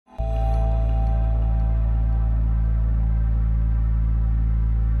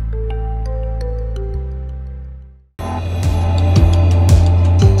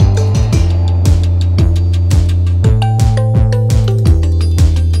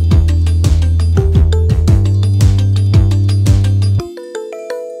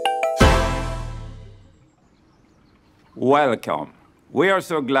Welcome. We are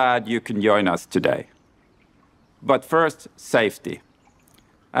so glad you can join us today. But first, safety.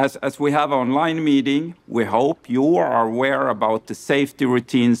 As we have an online meeting, we hope you are aware about the safety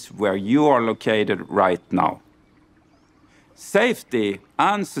routines where you are located right now. Safety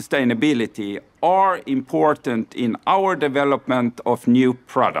and sustainability are important in our development of new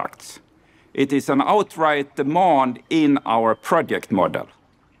products. It is an outright demand in our project model.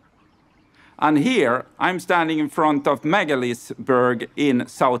 And here, I'm standing in front of Megalisburg in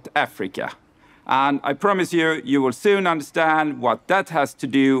South Africa. And I promise you, you will soon understand what that has to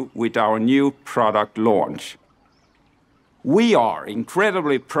do with our new product launch. We are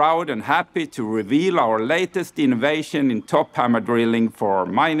incredibly proud and happy to reveal our latest innovation in top hammer drilling for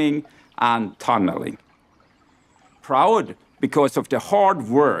mining and tunneling. Proud because of the hard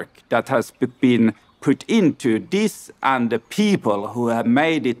work that has been put into this and the people who have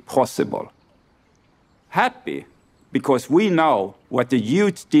made it possible. Happy because we know what a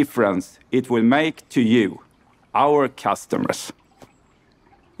huge difference it will make to you, our customers.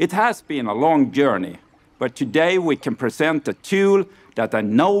 It has been a long journey, but today we can present a tool that I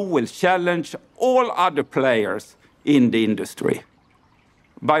know will challenge all other players in the industry.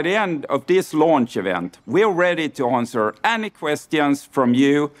 By the end of this launch event, we're ready to answer any questions from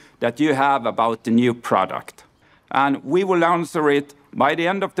you that you have about the new product. And we will answer it by the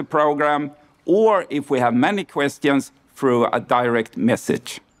end of the program, or if we have many questions, through a direct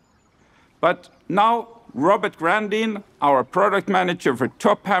message. But now, Robert Grandin, our product manager for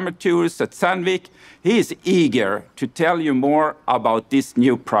top hammer tools at Sandvik, he is eager to tell you more about this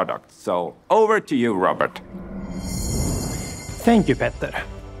new product. So over to you, Robert. Thank you, Petter.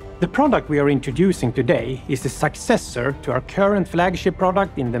 The product we are introducing today is the successor to our current flagship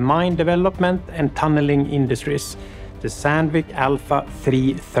product in the mine development and tunneling industries, the Sandvik Alpha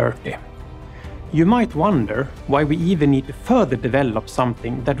 330. You might wonder why we even need to further develop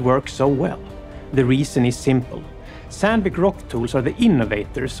something that works so well. The reason is simple. Sandvik Rock Tools are the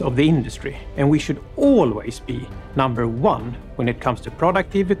innovators of the industry, and we should always be number one when it comes to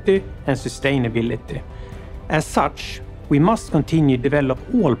productivity and sustainability. As such, we must continue to develop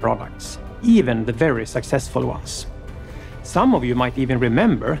all products, even the very successful ones. Some of you might even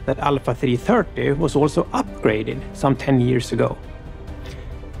remember that Alpha 330 was also upgraded some 10 years ago.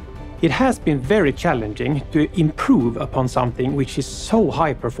 It has been very challenging to improve upon something which is so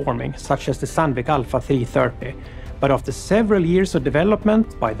high-performing, such as the Sandvik Alpha 330. But after several years of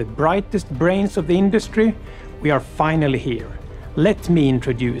development by the brightest brains of the industry, we are finally here. Let me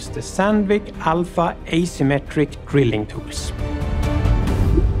introduce the Sandvik Alpha Asymmetric drilling tools.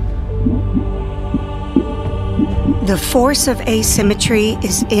 The force of asymmetry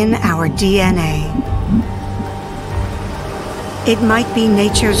is in our DNA. It might be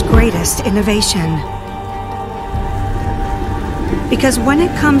nature's greatest innovation. Because when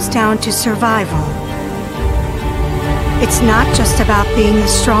it comes down to survival, it's not just about being the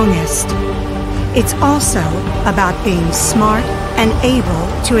strongest. It's also about being smart and able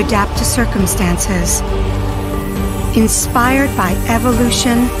to adapt to circumstances. Inspired by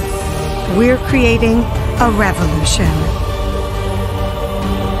evolution, we're creating a revolution.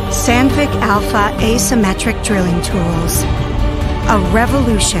 Sandvik Alpha Asymmetric drilling tools. A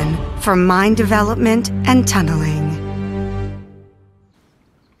revolution for mine development and tunneling.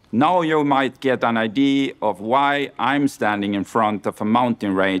 Now you might get an idea of why I'm standing in front of a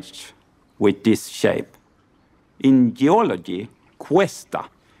mountain range with this shape. In geology, cuesta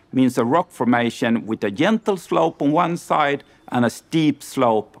means a rock formation with a gentle slope on one side and a steep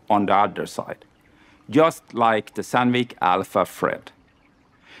slope on the other side, just like the Sandvik Alpha thread.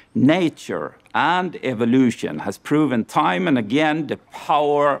 Nature and evolution has proven time and again the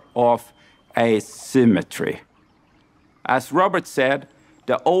power of asymmetry. As Robert said,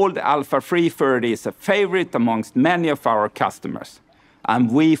 the old Alpha 330 is a favorite amongst many of our customers, and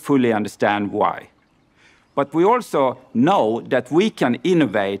we fully understand why. But we also know that we can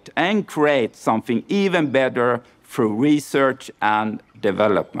innovate and create something even better through research and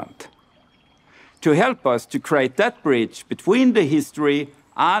development. To help us to create that bridge between the history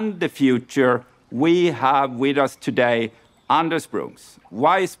and the future, we have with us today Anders Brungs,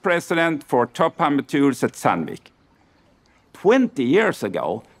 Vice President for Top Hammer Tools at Sandvik. 20 years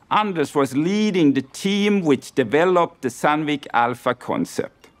ago, Anders was leading the team which developed the Sandvik Alpha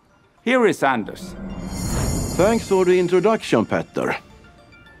concept. Here is Anders. Thanks for the introduction, Petter.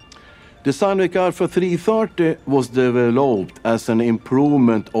 The Sandvik Alpha 330 was developed as an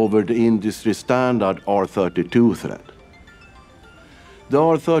improvement over the industry standard R32 thread. The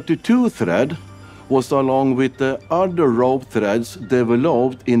R32 thread was along with the other rope threads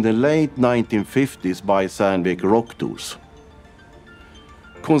developed in the late 1950s by Sandvik Rock Tools.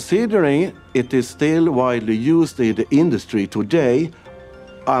 Considering it is still widely used in the industry today,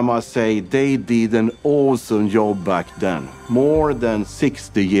 I must say they did an awesome job back then, more than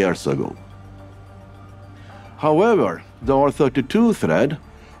 60 years ago. However, the R32 thread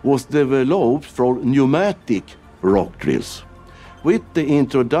was developed for pneumatic rock drills. With the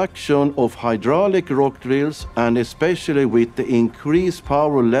introduction of hydraulic rock drills, and especially with the increased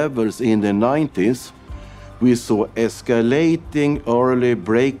power levels in the 90s, we saw escalating early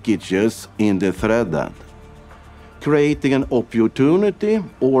breakages in the thread end, creating an opportunity,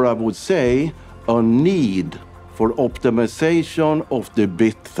 or I would say, a need for optimization of the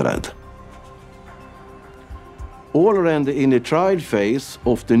bit thread. Already in the trial phase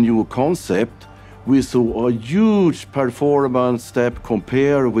of the new concept, we saw a huge performance step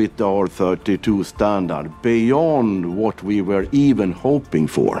compared with the R32 standard, beyond what we were even hoping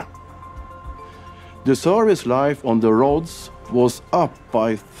for. The service life on the rods was up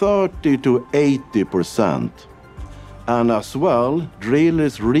by 30 to 80%. And as well,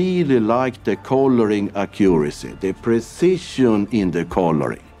 drillers really liked the coloring accuracy, the precision in the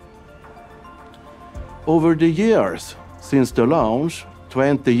coloring. Over the years, since the launch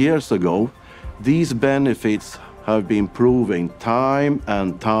 20 years ago, these benefits have been proven time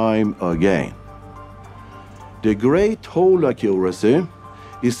and time again. The great hole accuracy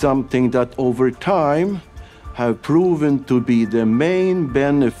is something that over time have proven to be the main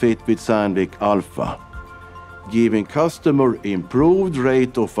benefit with Sandvik Alpha, giving customer improved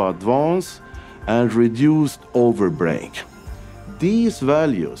rate of advance and reduced overbreak. These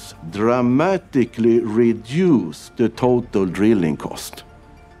values dramatically reduce the total drilling cost.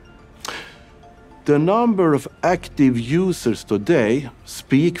 The number of active users today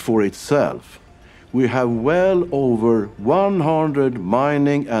speak for itself. We have well over 100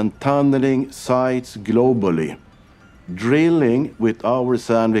 mining and tunneling sites globally, drilling with our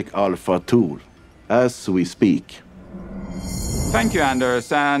Sandvik Alpha tool as we speak. Thank you,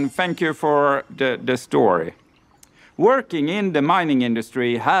 Anders, and thank you for the story. Working in the mining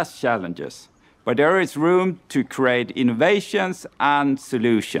industry has challenges, but there is room to create innovations and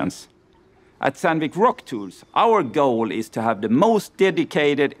solutions. At Sandvik Rock Tools, our goal is to have the most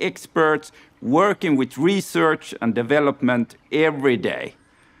dedicated experts working with research and development every day.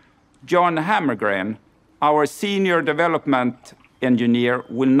 John Hammergren, our Senior Development Engineer,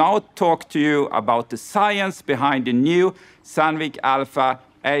 will now talk to you about the science behind the new Sandvik Alpha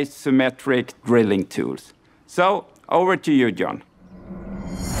Asymmetric drilling tools. So, over to you, John.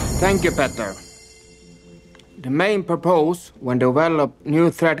 Thank you, Petter. The main purpose when develop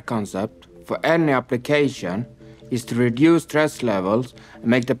new thread concept for any application is to reduce stress levels and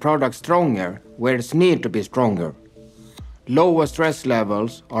make the product stronger where it's need to be stronger. Lower stress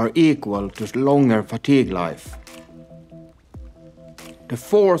levels are equal to longer fatigue life. The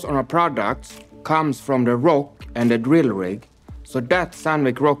force on our products comes from the rock and the drill rig, so that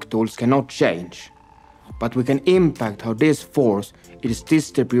Sandvik Rock Tools cannot change. But we can impact how this force is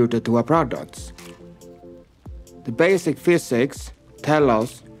distributed to our products. The basic physics tell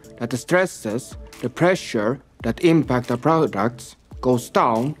us that the stresses, the pressure that impact our products goes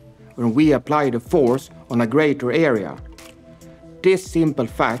down when we apply the force on a greater area. This simple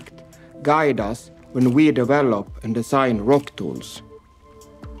fact guides us when we develop and design rock tools.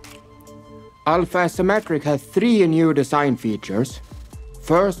 Alpha Asymmetric has 3 new design features.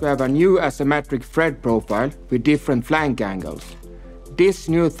 First, we have a new asymmetric thread profile with different flank angles. This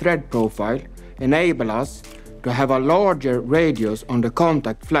new thread profile enables us to have a larger radius on the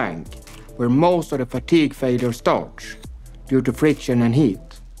contact flank, where most of the fatigue failure starts, due to friction and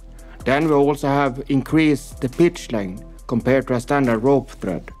heat. Then we also have increased the pitch length compared to a standard rope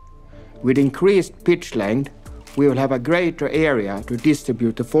thread. With increased pitch length, we will have a greater area to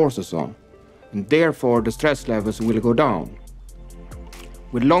distribute the forces on, and therefore the stress levels will go down.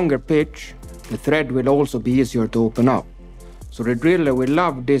 With longer pitch, the thread will also be easier to open up, so the driller will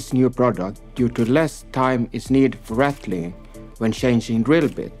love this new product due to less time is needed for rattling when changing drill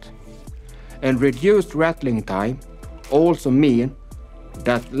bit. And reduced rattling time also mean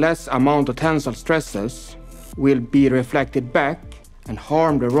that less amount of tensile stresses will be reflected back and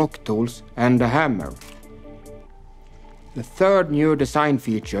harm the rock tools and the hammer. The third new design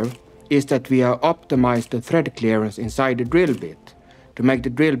feature is that we have optimized the thread clearance inside the drill bit to make the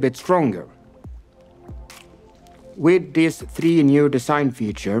drill bit stronger. With these 3 new design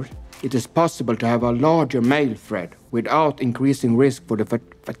features, it is possible to have a larger male thread without increasing risk for the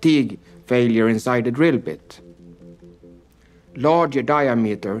fatigue failure inside the drill bit. Larger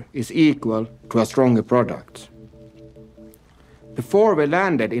diameter is equal to a stronger product. Before we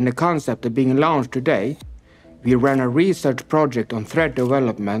landed in the concept of being launched today, We ran a research project on thread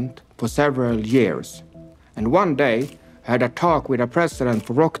development for several years. And one day, I had a talk with a president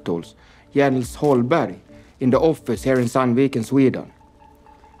for Rock Tools, Jens Holberg, in the office here in Sandvik in Sweden.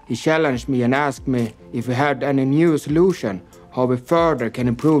 He challenged me and asked me if we had any new solution how we further can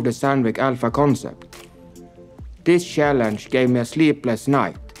improve the Sandvik Alpha concept. This challenge gave me a sleepless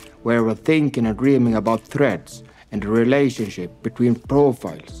night where I was thinking and dreaming about threads and the relationship between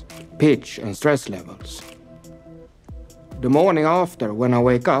profiles, pitch and stress levels. The morning after, when I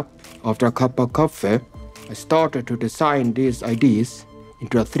wake up, after a cup of coffee, I started to design these ideas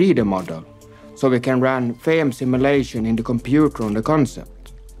into a 3D model so we can run FEM simulation in the computer on the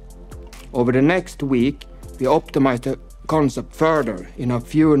concept. Over the next week, we optimized the concept further in a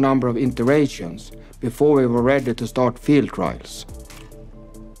few number of iterations before we were ready to start field trials.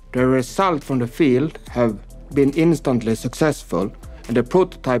 The results from the field have been instantly successful, and the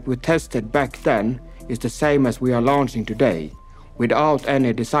prototype we tested back then is the same as we are launching today, without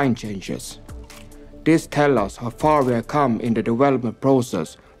any design changes. This tells us how far we have come in the development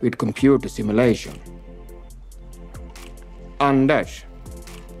process with computer simulation. Anders,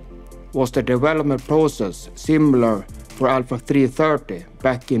 was the development process similar for Alpha 330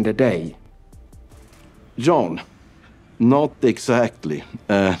 back in the day? John, not exactly.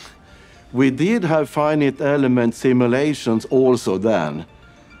 We did have finite element simulations also then,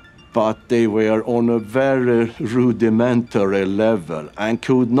 but they were on a very rudimentary level and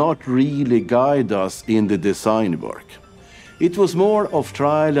could not really guide us in the design work. It was more of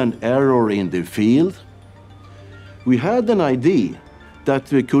trial and error in the field. We had an idea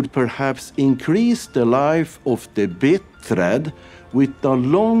that we could perhaps increase the life of the bit thread with a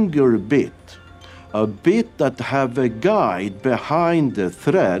longer bit, a bit that have a guide behind the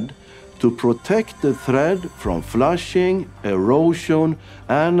thread to protect the thread from flushing, erosion,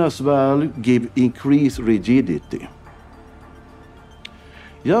 and as well give increased rigidity.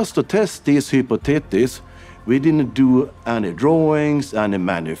 Just to test this hypothesis, we didn't do any drawings, any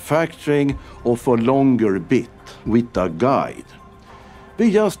manufacturing of a longer bit with a guide.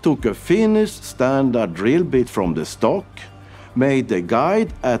 We just took a finished standard drill bit from the stock, made the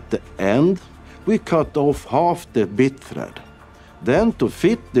guide at the end. We cut off half the bit thread. Then to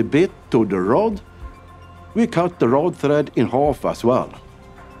fit the bit to the rod, we cut the rod thread in half as well.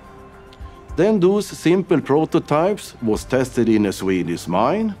 Then those simple prototypes was tested in a Swedish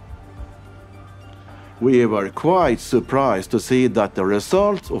mine. We were quite surprised to see that the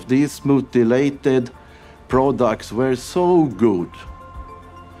results of these mutilated products were so good.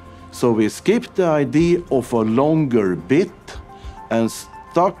 So we skipped the idea of a longer bit and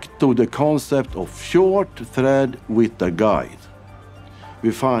stuck to the concept of short thread with a guide. We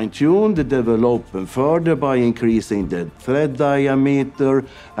fine-tuned the development further by increasing the thread diameter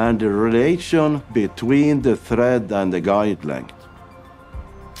and the relation between the thread and the guide length.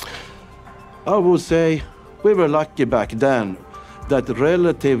 I would say we were lucky back then that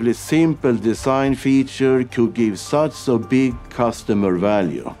relatively simple design feature could give such a big customer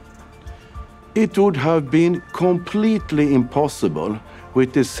value. It would have been completely impossible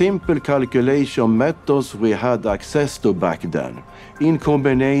with the simple calculation methods we had access to back then, in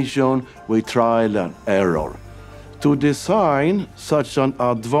combination with trial and error, to design such an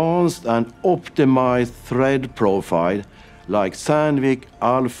advanced and optimized thread profile like Sandvik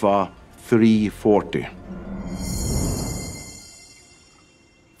Alpha 340.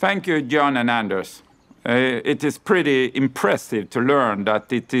 Thank you, John and Anders. It is pretty impressive to learn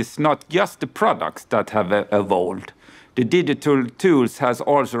that it is not just the products that have evolved. The digital tools has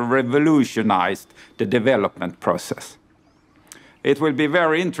also revolutionized the development process. It will be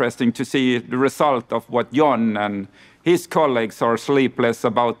very interesting to see the result of what John and his colleagues are sleepless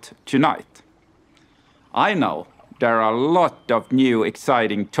about tonight. I know there are a lot of new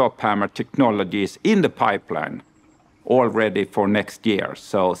exciting top hammer technologies in the pipeline already for next year,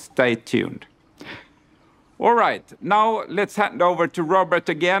 so stay tuned. All right, now let's hand over to Robert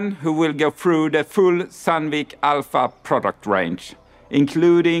again, who will go through the full Sandvik Alpha product range,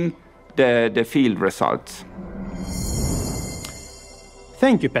 including the field results.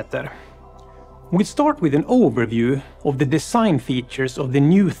 Thank you, Petter. We'll start with an overview of the design features of the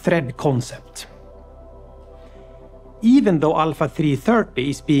new thread concept. Even though Alpha 330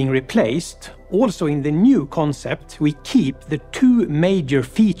 is being replaced, also in the new concept we keep the two major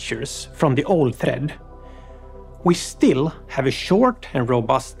features from the old thread. We still have a short and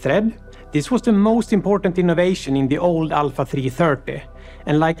robust thread. This was the most important innovation in the old Alpha 330.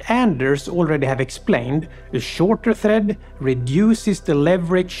 And like Anders already have explained, a shorter thread reduces the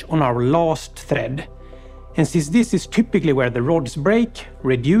leverage on our last thread. And since this is typically where the rods break,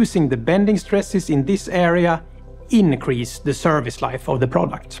 reducing the bending stresses in this area increase the service life of the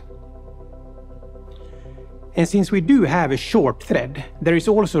product. And since we do have a short thread, there is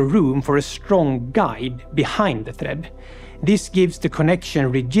also room for a strong guide behind the thread. This gives the connection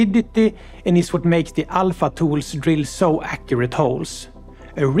rigidity and is what makes the Alpha tools drill so accurate holes.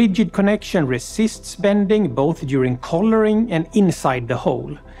 A rigid connection resists bending both during collaring and inside the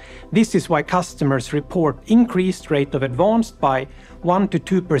hole. This is why customers report increased rate of advance by 1 to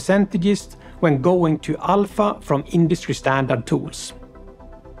 2% when going to Alpha from industry standard tools.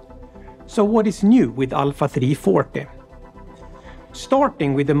 So what is new with Alpha 340?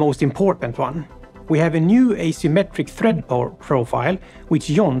 Starting with the most important one, we have a new asymmetric thread profile, which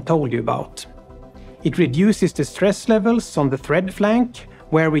John told you about. It reduces the stress levels on the thread flank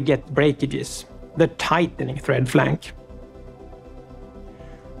where we get breakages, the tightening thread flank.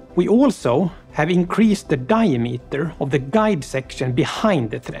 We also have increased the diameter of the guide section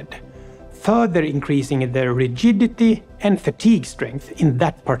behind the thread, further increasing the rigidity and fatigue strength in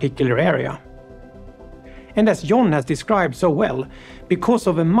that particular area. And as John has described so well, because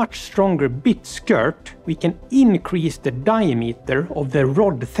of a much stronger bit skirt, we can increase the diameter of the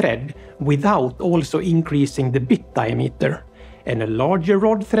rod thread without also increasing the bit diameter. And a larger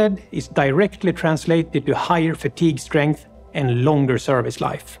rod thread is directly translated to higher fatigue strength and longer service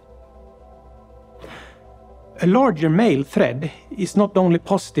life. A larger male thread is not only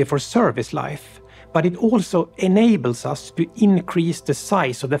positive for service life, but it also enables us to increase the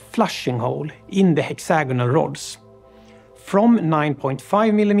size of the flushing hole in the hexagonal rods from 9.5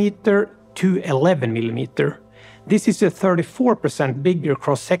 mm to 11 mm. This is a 34% bigger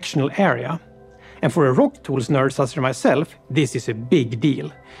cross-sectional area. And for a Rock Tools nerd such as myself, this is a big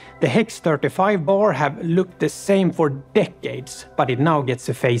deal. The Hex 35 bar have looked the same for decades, but it now gets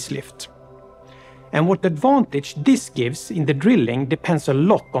a facelift. And what advantage this gives in the drilling depends a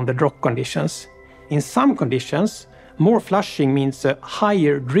lot on the drop conditions. In some conditions, more flushing means a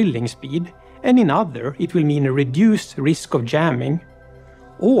higher drilling speed, and in other, it will mean a reduced risk of jamming.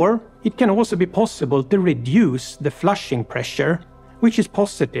 Or it can also be possible to reduce the flushing pressure, which is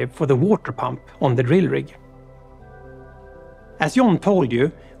positive for the water pump on the drill rig. As John told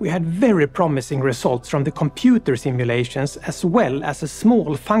you, we had very promising results from the computer simulations as well as a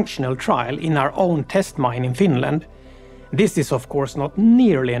small functional trial in our own test mine in Finland. This is of course not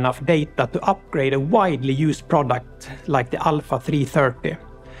nearly enough data to upgrade a widely used product like the Alpha 330.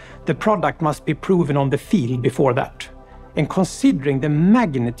 The product must be proven on the field before that. And considering the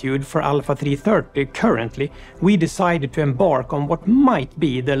magnitude for Alpha 330 currently, we decided to embark on what might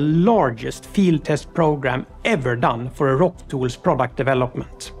be the largest field test program ever done for a Rock Tools product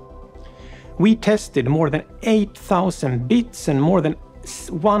development. We tested more than 8,000 bits and more than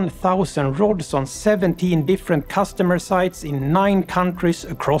 1,000 rods on 17 different customer sites in 9 countries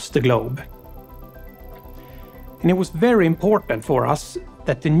across the globe. And it was very important for us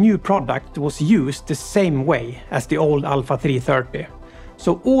that the new product was used the same way as the old Alpha 330.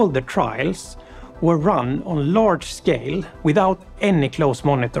 So all the trials were run on large scale without any close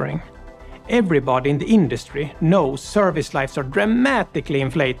monitoring. Everybody in the industry knows service lives are dramatically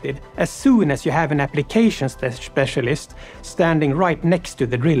inflated as soon as you have an application specialist standing right next to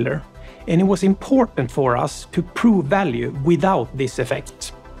the driller. And it was important for us to prove value without this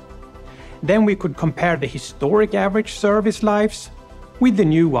effect. Then we could compare the historic average service lives with the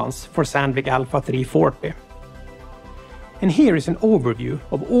new ones for Sandvik Alpha 340. And here is an overview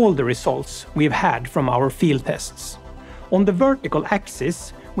of all the results we've had from our field tests. On the vertical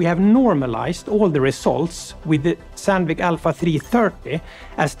axis, we have normalized all the results with the Sandvik Alpha 330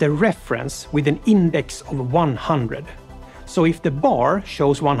 as the reference with an index of 100. So if the bar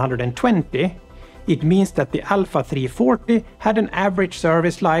shows 120, it means that the Alpha 340 had an average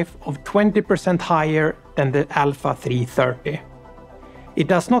service life of 20% higher than the Alpha 330. It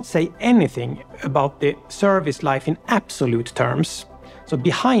does not say anything about the service life in absolute terms. So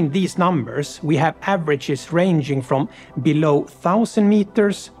behind these numbers, we have averages ranging from below 1,000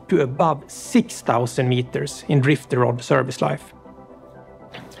 meters to above 6,000 meters in drifter rod service life.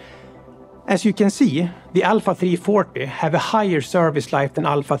 As you can see, the Alpha 340 have a higher service life than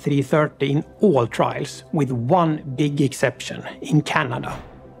Alpha 330 in all trials, with one big exception, in Canada.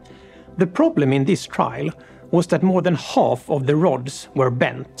 The problem in this trial was that more than half of the rods were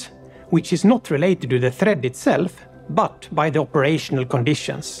bent, which is not related to the thread itself, but by the operational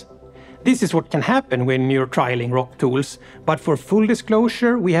conditions. This is what can happen when you're trialing Rock Tools, but for full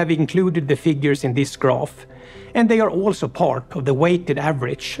disclosure, we have included the figures in this graph, and they are also part of the weighted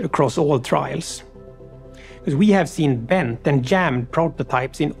average across all trials. Because we have seen bent and jammed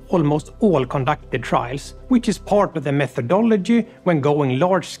prototypes in almost all conducted trials, which is part of the methodology when going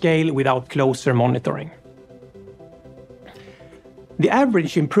large scale without closer monitoring. The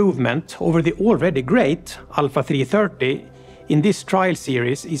average improvement over the already great Alpha 330 in this trial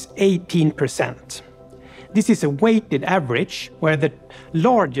series is 18%. This is a weighted average where the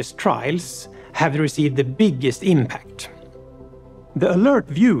largest trials have received the biggest impact. The alert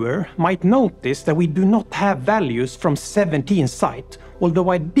viewer might notice that we do not have values from 17 sites, although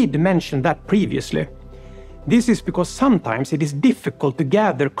I did mention that previously. This is because sometimes it is difficult to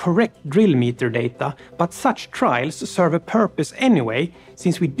gather correct drill meter data, but such trials serve a purpose anyway,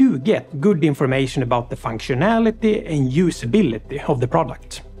 since we do get good information about the functionality and usability of the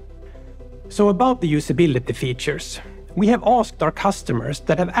product. So about the usability features, we have asked our customers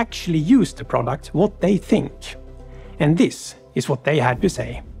that have actually used the product what they think. And this is what they had to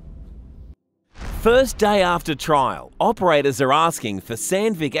say. First day after trial, operators are asking for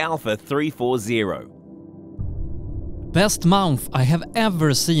Sandvik Alpha 340. Best month I have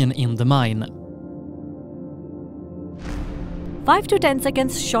ever seen in the mine. 5 to 10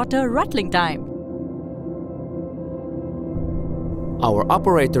 seconds shorter rattling time. Our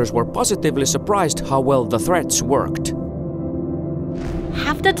operators were positively surprised how well the threads worked.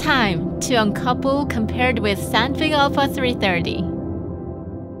 Half the time to uncouple compared with Sandvik Alpha 330.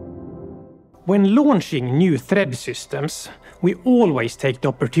 When launching new thread systems, we always take the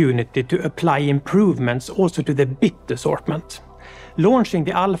opportunity to apply improvements also to the bit assortment. Launching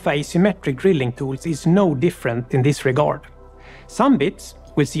the Alpha Asymmetric drilling tools is no different in this regard. Some bits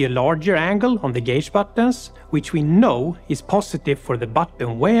will see a larger angle on the gauge buttons, which we know is positive for the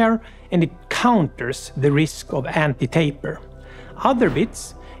button wear, and it counters the risk of anti-taper. Other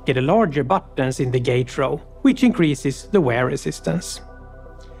bits get a larger buttons in the gauge row, which increases the wear resistance.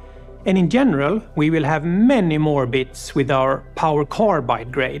 And in general, we will have many more bits with our power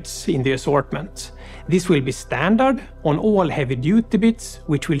carbide grades in the assortment. This will be standard on all heavy-duty bits,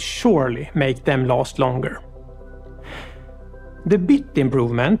 which will surely make them last longer. The bit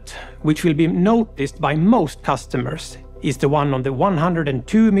improvement, which will be noticed by most customers, is the one on the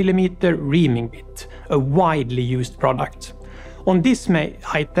 102mm reaming bit, a widely used product. On this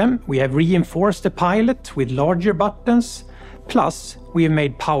item, we have reinforced the pilot with larger buttons, plus we have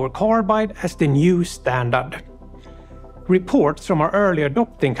made power carbide as the new standard. Reports from our early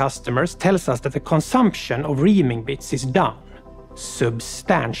adopting customers tells us that the consumption of reaming bits is down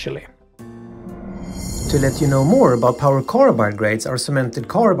substantially. To let you know more about power carbide grades, our cemented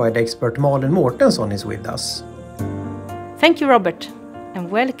carbide expert Malin Mårtensson is with us. Thank you, Robert, and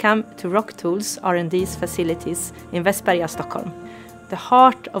welcome to Rock Tools R&D's facilities in Västberga, Stockholm, the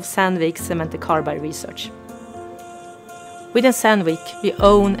heart of Sandvik's cemented carbide research. Within Sandvik, we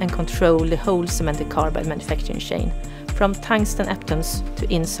own and control the whole cemented carbide manufacturing chain, from tungsten atoms to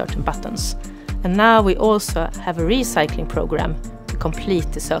insert and buttons. And now we also have a recycling program to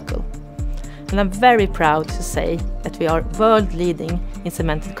complete the circle. And I'm very proud to say that we are world leading in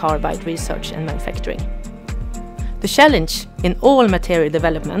cemented carbide research and manufacturing. The challenge in all material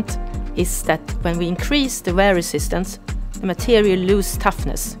development is that when we increase the wear resistance, the material loses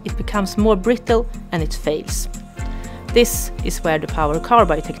toughness, it becomes more brittle and it fails. This is where the power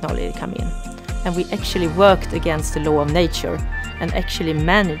carbide technology comes in. And we actually worked against the law of nature and actually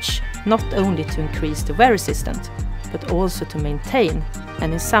managed not only to increase the wear resistance, but also to maintain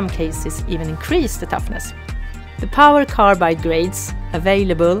and in some cases even increase the toughness. The power carbide grades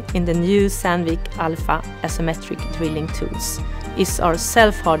available in the new Sandvik Alpha Asymmetric drilling tools is our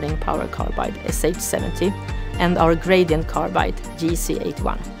self-hardening power carbide SH70 and our gradient carbide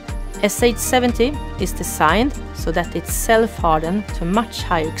GC81. SH70 is designed so that it's self-hardened to a much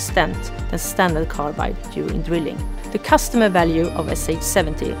higher extent than standard carbide during drilling. The customer value of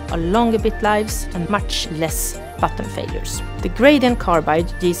SH70 are longer bit lives and much less button failures. The gradient carbide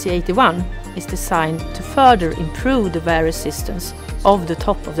GC81 is designed to further improve the wear resistance of the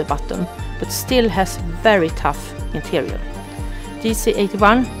top of the button, but still has very tough interior.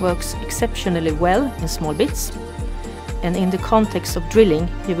 GC81 works exceptionally well in small bits, and in the context of drilling,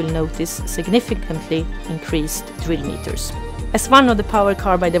 you will notice significantly increased drill meters. As one of the power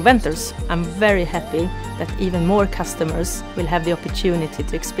carbide inventors, I'm very happy that even more customers will have the opportunity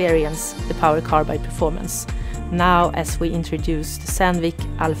to experience the power carbide performance, now as we introduce the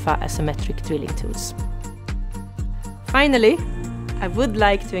Sandvik Alpha Asymmetric drilling tools. Finally, I would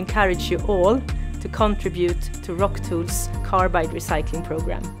like to encourage you all to contribute to Rock Tools' carbide recycling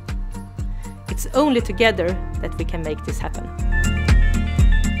program. It's only together that we can make this happen.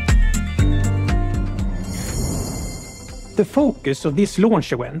 The focus of this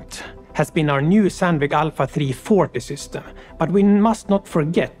launch event has been our new Sandvik Alpha 340 system, but we must not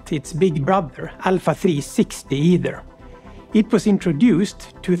forget its big brother, Alpha 360 either. It was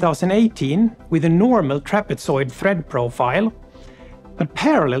introduced 2018 with a normal trapezoid thread profile, But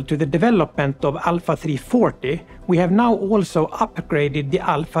parallel to the development of Alpha 340, we have now also upgraded the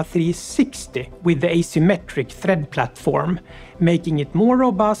Alpha 360 with the Asymmetric thread platform, making it more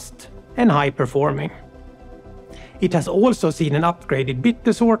robust and high-performing. It has also seen an upgraded bit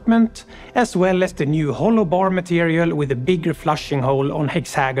assortment, as well as the new hollow bar material with a bigger flushing hole on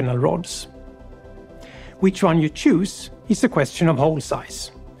hexagonal rods. Which one you choose is a question of hole size.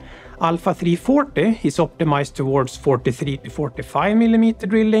 Alpha 340 is optimized towards 43 to 45 mm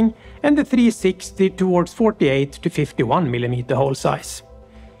drilling, and the 360 towards 48 to 51 mm hole size.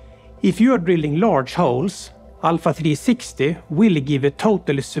 If you are drilling large holes, Alpha 360 will give a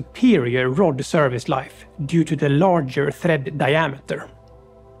totally superior rod service life due to the larger thread diameter.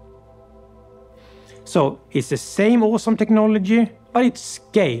 So it's the same awesome technology, but it's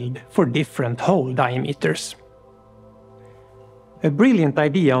scaled for different hole diameters. A brilliant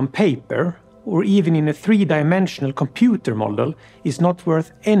idea on paper, or even in a three-dimensional computer model, is not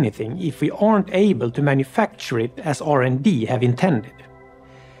worth anything if we aren't able to manufacture it as R&D have intended.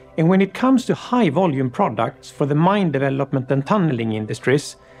 And when it comes to high-volume products for the mine development and tunneling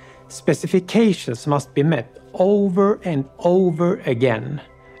industries, specifications must be met over and over again,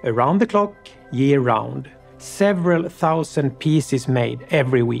 around the clock, year-round, several thousand pieces made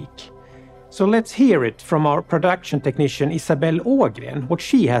every week. So let's hear it from our production technician Isabelle Ågren, what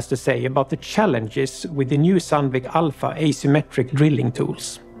she has to say about the challenges with the new Sandvik Alpha asymmetric drilling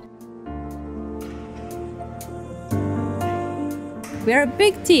tools. We are a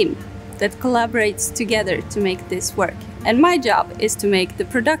big team that collaborates together to make this work, and my job is to make the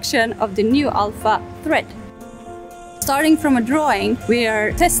production of the new Alpha thread. Starting from a drawing, we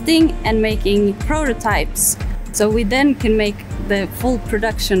are testing and making prototypes, so we then can make the full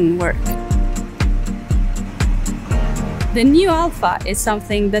production work. The new Alpha is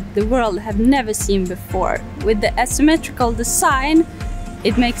something that the world have never seen before. With the asymmetrical design,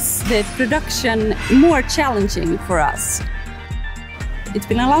 it makes the production more challenging for us. It's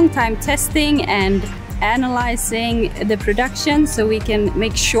been a long time testing and analyzing the production so we can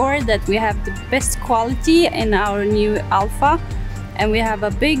make sure that we have the best quality in our new Alpha. And we have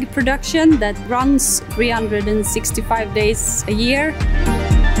a big production that runs 365 days a year.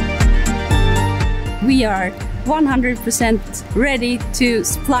 We are 100% ready to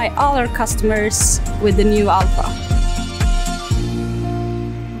supply all our customers with the new Alpha.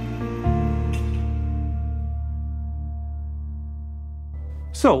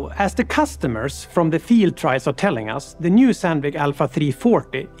 So, as the customers from the field trials are telling us, the new Sandvik Alpha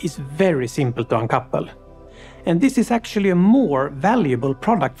 340 is very simple to uncouple. And this is actually a more valuable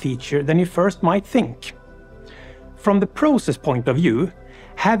product feature than you first might think. From the process point of view,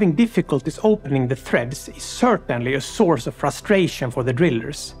 having difficulties opening the threads is certainly a source of frustration for the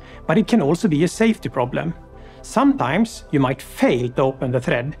drillers, but it can also be a safety problem. Sometimes you might fail to open the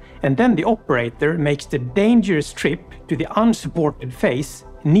thread, and then the operator makes the dangerous trip to the unsupported face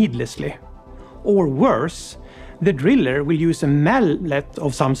needlessly. Or worse, the driller will use a mallet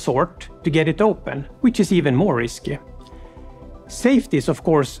of some sort to get it open, which is even more risky. Safety is of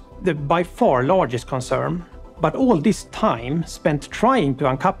course the by far largest concern, but all this time spent trying to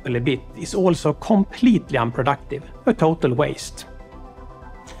uncouple a bit is also completely unproductive, a total waste.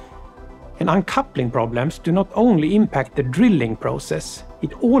 And uncoupling problems do not only impact the drilling process,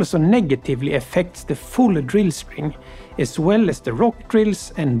 it also negatively affects the full drill string, as well as the rock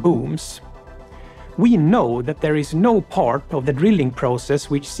drills and booms. We know that there is no part of the drilling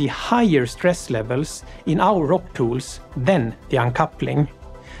process which see higher stress levels in our rock tools than the uncoupling,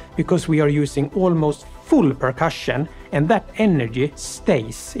 because we are using almost full percussion and that energy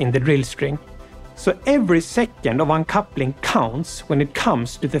stays in the drill string. So every second of uncoupling counts when it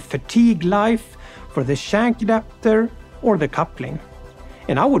comes to the fatigue life for the shank adapter or the coupling.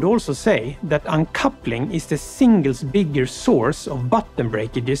 And I would also say that uncoupling is the single biggest source of button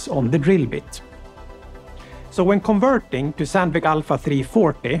breakages on the drill bit. So when converting to Sandvik Alpha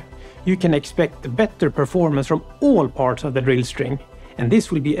 340, you can expect better performance from all parts of the drill string, and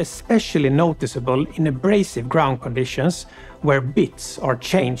this will be especially noticeable in abrasive ground conditions where bits are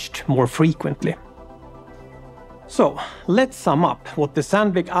changed more frequently. So let's sum up what the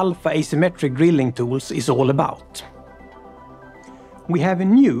Sandvik Alpha asymmetric drilling tools is all about. We have a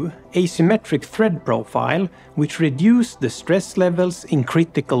new asymmetric thread profile which reduces the stress levels in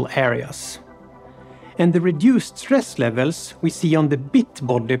critical areas. And the reduced stress levels we see on the bit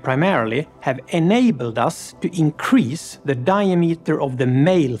body primarily have enabled us to increase the diameter of the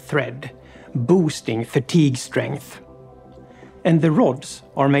male thread, boosting fatigue strength. And the rods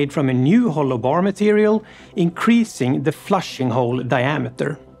are made from a new hollow bar material, increasing the flushing hole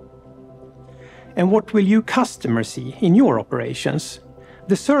diameter. And what will you customers see in your operations?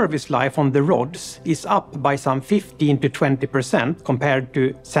 The service life on the rods is up by some 15 to 20% compared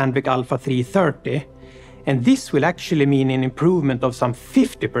to Sandvik Alpha 330, and this will actually mean an improvement of some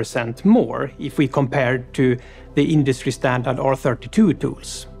 50% more if we compare to the industry standard R32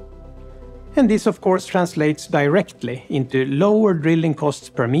 tools. And this of course translates directly into lower drilling costs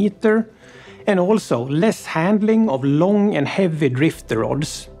per meter and also less handling of long and heavy drifter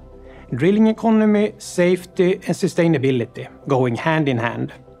rods. Drilling economy, safety and sustainability going hand in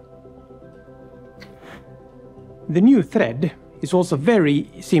hand. The new thread is also very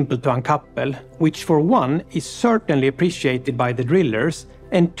simple to uncouple, which for one is certainly appreciated by the drillers,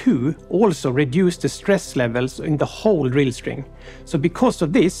 and two, also reduce the stress levels in the whole drill string. So because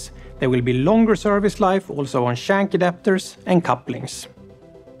of this, there will be longer service life also on shank adapters and couplings.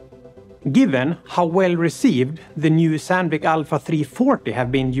 Given how well received the new Sandvik Alpha 340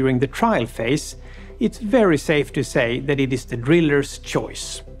 have been during the trial phase, it's very safe to say that it is the driller's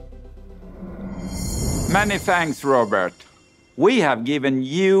choice. Many thanks, Robert. We have given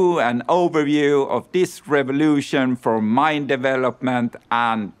you an overview of this revolution for mine development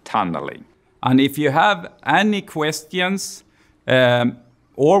and tunneling. And if you have any questions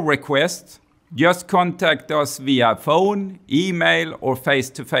or requests, just contact us via phone, email, or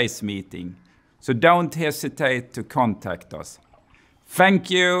face-to-face meeting. So don't hesitate to contact us. Thank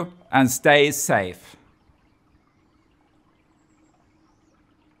you and stay safe.